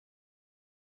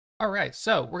All right,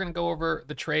 so we're gonna go over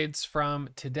the trades from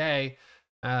today.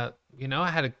 I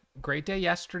had a great day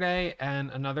yesterday and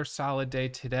another solid day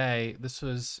today. This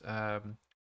was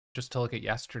just to look at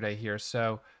yesterday here.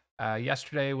 So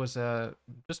yesterday was a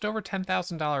just over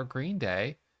 $10,000 green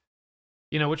day,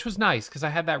 which was nice because I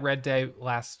had that red day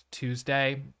last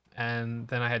Tuesday, and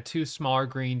then I had two smaller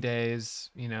green days.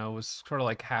 It was sort of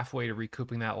like halfway to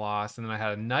recouping that loss, and then I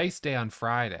had a nice day on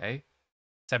Friday.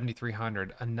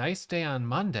 7,300, a nice day on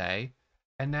Monday,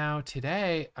 and now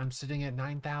today I'm sitting at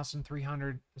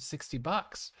 9,360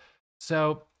 bucks.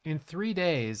 So in 3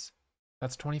 days,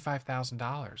 that's $25,000,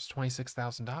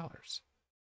 $26,000,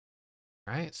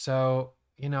 right? So,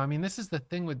 this is the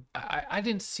thing with I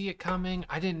didn't see it coming.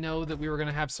 I didn't know that we were going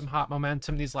to have some hot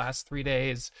momentum these last 3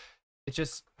 days. It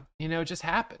just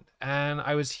happened. And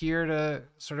I was here to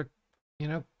sort of,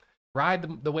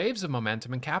 ride the waves of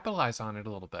momentum and capitalize on it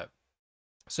a little bit.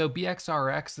 So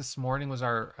BXRX this morning was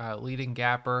our leading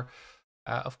gapper.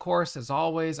 Of course, as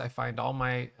always, I find all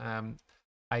my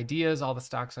ideas, all the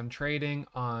stocks I'm trading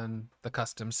on the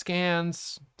custom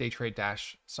scans, day trade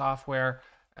dash software.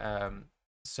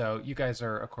 So you guys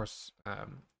are, of course,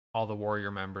 all the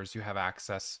Warrior members, you have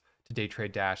access to day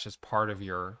trade dash as part of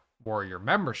your Warrior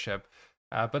membership.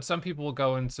 But some people will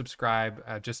go and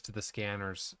subscribe just to the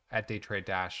scanners at day trade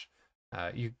dash.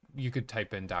 You could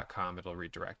type in .com, it'll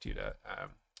redirect you to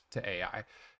AI.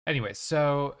 Anyway,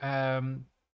 so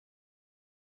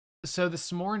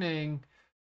this morning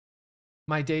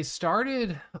my day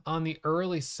started on the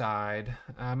early side.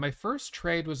 My first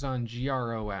trade was on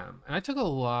GROM, and I took a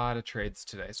lot of trades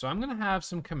today, so I'm gonna have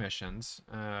some commissions,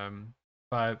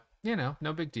 but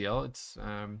no big deal. It's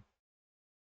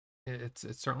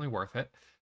certainly worth it.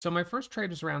 So my first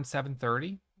trade was around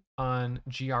 7:30 on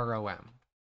GROM.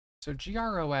 So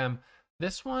GROM,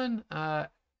 this one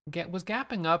was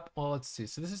gapping up. Well, let's see.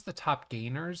 So this is the top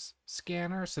gainers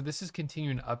scanner. So this is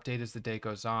continuing to update as the day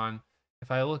goes on.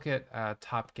 If I look at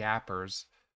top gappers,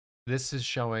 this is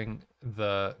showing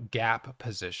the gap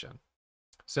position.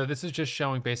 So this is just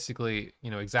showing basically,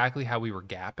 exactly how we were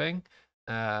gapping,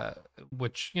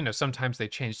 which, sometimes they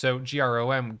change. So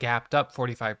GROM gapped up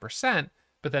 45%,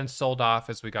 but then sold off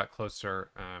as we got closer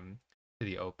to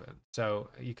the open. So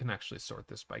you can actually sort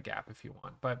this by gap if you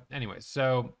want. But anyway,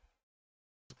 so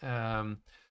I'll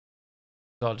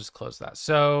just close that.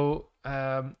 So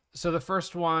the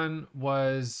first one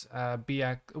was GROM.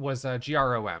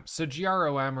 So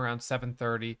GROM around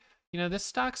 7:30. This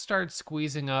stock started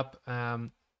squeezing up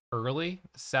early,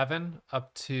 at 7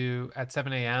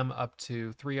 a.m. up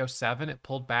to 307. It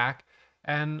pulled back,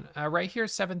 and right here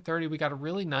 7:30 we got a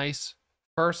really nice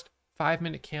first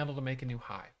 5-minute candle to make a new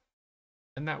high.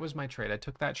 And that was my trade. I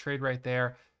took that trade right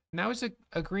there. And that was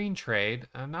a green trade.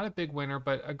 Not a big winner,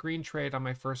 but a green trade on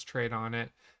my first trade on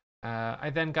it. I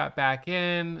then got back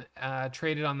in,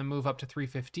 traded on the move up to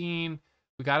 315.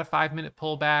 We got a 5-minute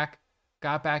pullback,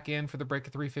 got back in for the break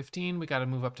of 315. We got to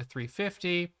move up to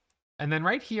 350. And then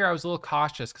right here, I was a little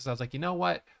cautious because I was like, you know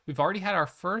what? We've already had our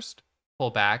first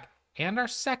pullback and our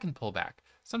second pullback.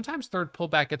 Sometimes third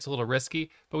pullback gets a little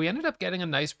risky, but we ended up getting a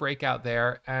nice breakout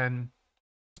there. And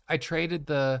I traded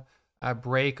the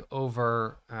break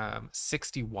over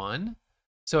 61.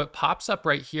 So it pops up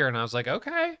right here. And I was like,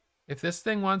 okay, if this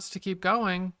thing wants to keep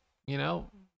going,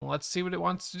 let's see what it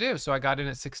wants to do. So I got in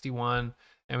at 61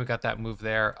 and we got that move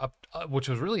there up, which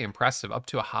was really impressive, up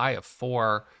to a high of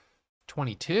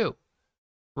 422.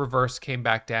 Reverse came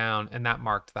back down and that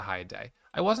marked the high of day.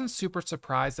 I wasn't super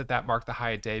surprised that that marked the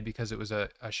high of day because it was a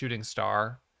shooting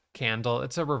star candle.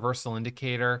 It's a reversal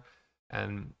indicator,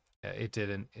 and it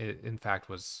didn't. It in fact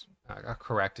was a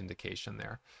correct indication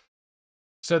there.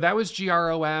 So that was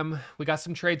GROM. We got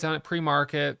some trades on it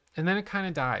pre-market, and then it kind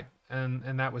of died,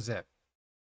 and that was it.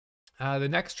 The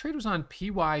next trade was on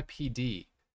PYPD.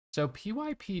 So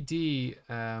PYPD,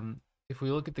 if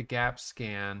we look at the gap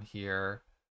scan here,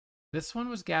 this one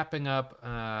was gapping up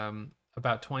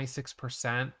about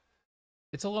 26%.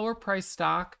 It's a lower price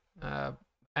stock,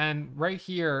 and right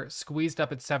here squeezed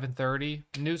up at 7:30.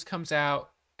 News comes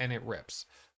out and it rips.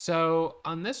 So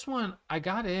on this one, I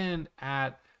got in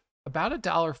at about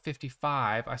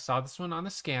 $1.55. I saw this one on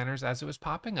the scanners as it was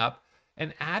popping up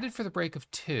and added for the break of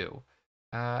 2.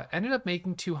 Ended up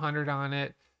making 200 on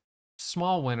it.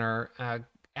 Small winner.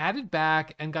 Added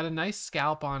back and got a nice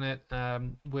scalp on it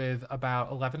with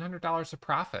about $1,100 of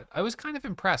profit. I was kind of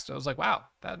impressed. I was like, wow,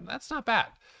 that's not bad.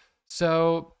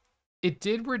 So it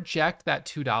did reject that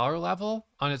 $2 level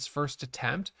on its first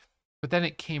attempt, but then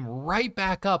it came right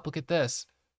back up. Look at this,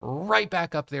 right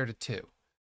back up there to 2.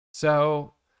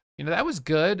 So, that was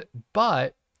good,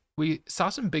 but we saw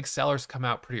some big sellers come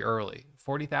out pretty early.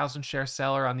 40,000 share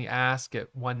seller on the ask at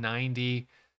 190.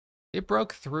 It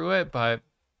broke through it, but there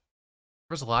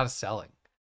was a lot of selling.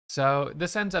 So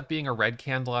this ends up being a red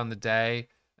candle on the day.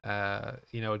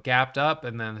 It gapped up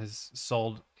and then has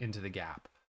sold into the gap.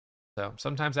 So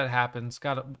sometimes that happens.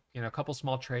 Got a couple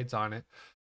small trades on it.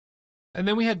 And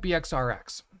then we had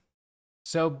BXRX.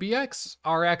 So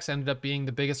BXRX ended up being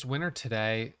the biggest winner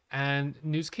today, and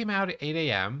news came out at 8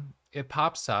 a.m. It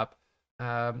pops up.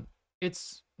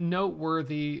 It's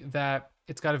noteworthy that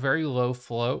it's got a very low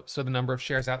float, so the number of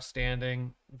shares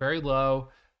outstanding, very low.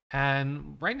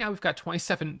 And right now we've got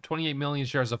 28 million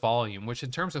shares of volume, which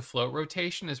in terms of float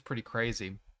rotation is pretty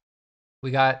crazy.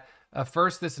 We got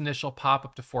first this initial pop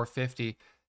up to 450,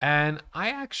 and I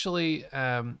actually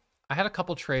I had a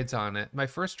couple trades on it. My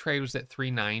first trade was at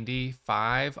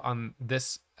 395 on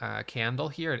this candle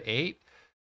here at 8.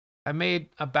 I made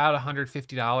about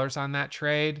 $150 on that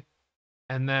trade,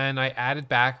 and then I added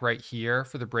back right here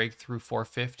for the breakthrough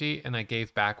 450, and I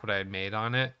gave back what I had made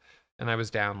on it, and I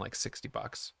was down like 60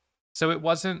 bucks. So it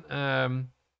wasn't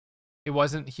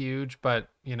huge, but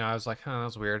I was like, huh, that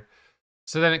was weird.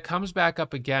 So then it comes back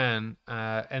up again,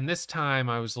 and this time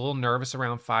I was a little nervous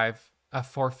around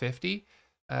 450,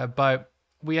 but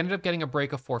we ended up getting a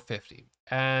break of 450,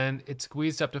 and it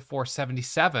squeezed up to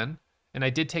 477, and I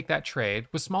did take that trade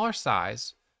with smaller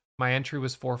size. My entry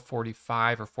was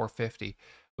 445 or 450.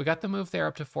 We got the move there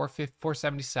up to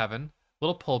 477,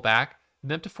 little pullback,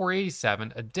 then up to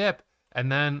 487, a dip,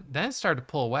 and then it started to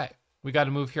pull away. We got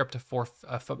to move here up to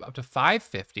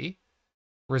 550.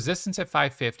 Resistance at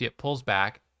 550, it pulls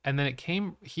back, and then it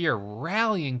came here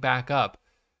rallying back up,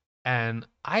 and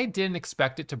I didn't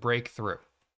expect it to break through.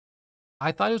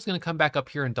 I thought it was going to come back up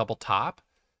here and double top,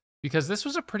 because this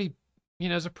was a pretty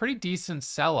decent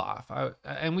sell-off.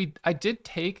 I did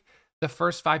take the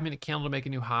first 5-minute candle to make a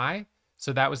new high,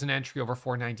 so that was an entry over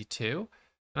 492,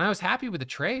 and I was happy with the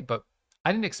trade, but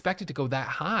I didn't expect it to go that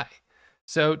high.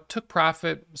 So took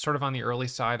profit sort of on the early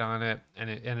side on it, and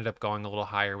it ended up going a little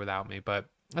higher without me, but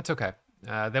that's okay.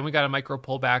 Then we got a micro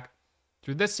pullback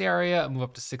through this area, a move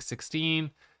up to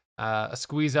 616, a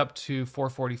squeeze up to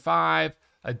 445,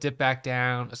 a dip back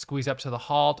down, a squeeze up to the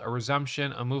halt, a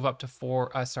resumption, a move up to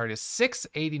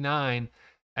 689,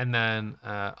 and then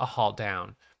a halt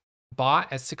down.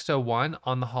 Bought at 601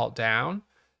 on the halt down.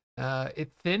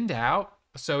 It thinned out.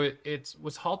 So it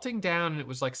was halting down, and it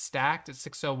was like stacked at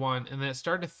 601, and then it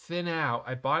started to thin out.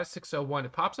 I bought at 601.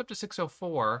 It pops up to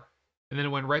 604, and then it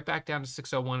went right back down to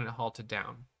 601, and it halted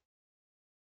down.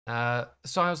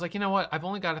 So I was like, you know what? I've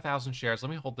only got 1,000 shares. Let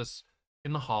me hold this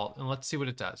in the halt, and let's see what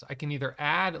it does. I can either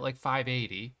add like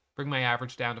 580, bring my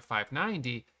average down to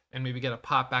 590, and maybe get a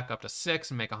pop back up to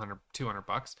 6 and make 200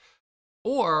 bucks.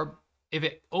 Or if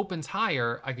it opens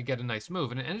higher, I could get a nice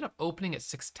move. And it ended up opening at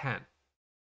 610.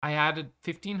 I added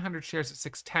 1,500 shares at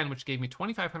 610, which gave me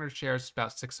 2,500 shares,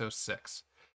 about 606.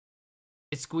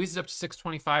 It squeezed up to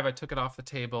 625. I took it off the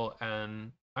table,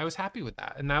 and I was happy with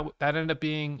that. And that ended up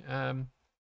being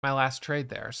my last trade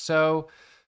there. So,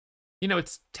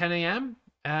 it's 10 a.m.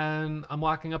 and I'm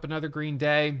locking up another green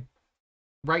day.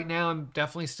 Right now, I'm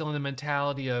definitely still in the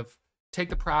mentality of take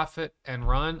the profit and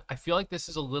run. I feel like this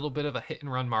is a little bit of a hit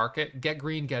and run market. Get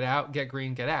green, get out, get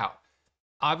green, get out.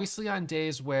 Obviously, on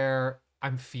days where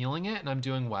I'm feeling it and I'm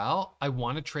doing well, I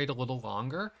want to trade a little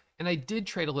longer. And I did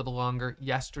trade a little longer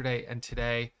yesterday and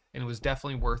today, and it was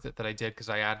definitely worth it that I did because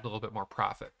I added a little bit more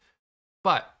profit.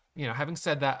 But, having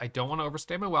said that, I don't want to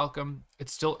overstay my welcome.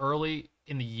 It's still early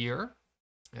in the year.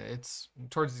 It's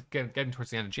getting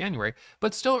towards the end of January,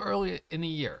 but still early in the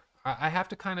year. I have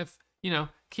to kind of,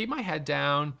 keep my head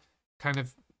down, kind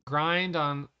of grind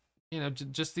on,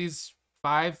 just these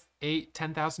 $5,000, $8,000,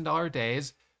 $10,000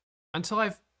 days until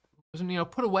I've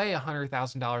put away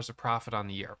 $100,000 of profit on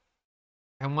the year.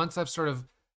 And once I've sort of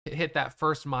hit that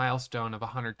first milestone of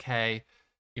 100K,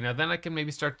 then I can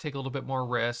maybe start to take a little bit more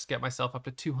risk, get myself up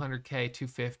to 200K,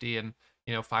 250, and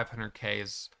 500K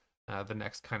is the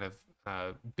next kind of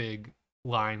big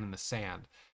line in the sand.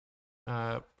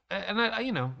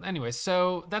 Anyway,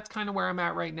 so that's kind of where I'm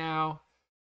at right now.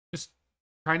 Just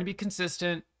trying to be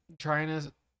consistent, trying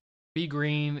to be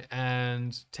green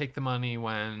and take the money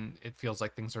when it feels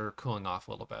like things are cooling off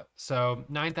a little bit. So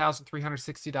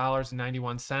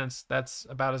 $9,360.91. That's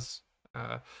about as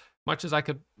much as I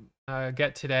could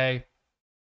get today.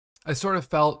 I sort of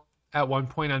felt at one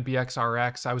point on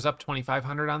BXRX, I was up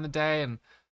 2,500 on the day, and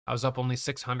I was up only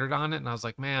 600 on it. And I was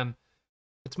like, man,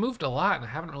 it's moved a lot, and I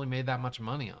haven't really made that much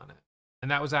money on it. And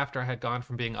that was after I had gone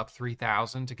from being up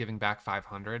 3,000 to giving back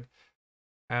 500.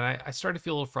 And I started to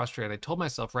feel a little frustrated. I told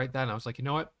myself right then, I was like, you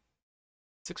know what?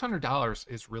 $600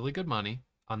 is really good money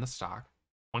on the stock.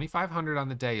 2,500 on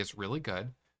the day is really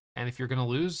good. And if you're going to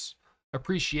lose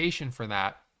appreciation for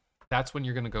that, that's when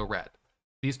you're going to go red.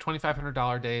 These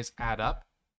 $2,500 days add up.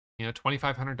 You know,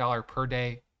 $2,500 per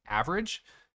day average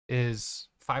is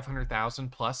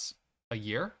 500,000 plus a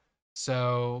year.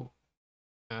 So,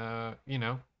 you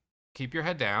know, keep your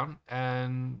head down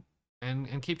and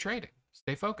keep trading.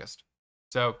 Stay focused.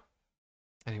 So,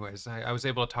 anyways, I was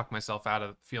able to talk myself out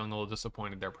of feeling a little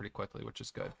disappointed there pretty quickly, which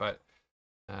is good. But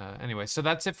anyway, so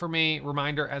that's it for me.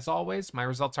 Reminder, as always, my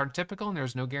results aren't typical, and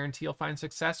there's no guarantee you'll find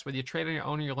success. Whether you trade on your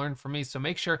own or you learn from me. So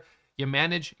make sure you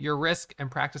manage your risk and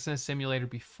practice in a simulator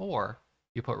before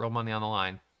you put real money on the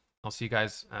line. I'll see you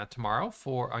guys tomorrow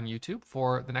on YouTube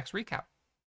for the next recap.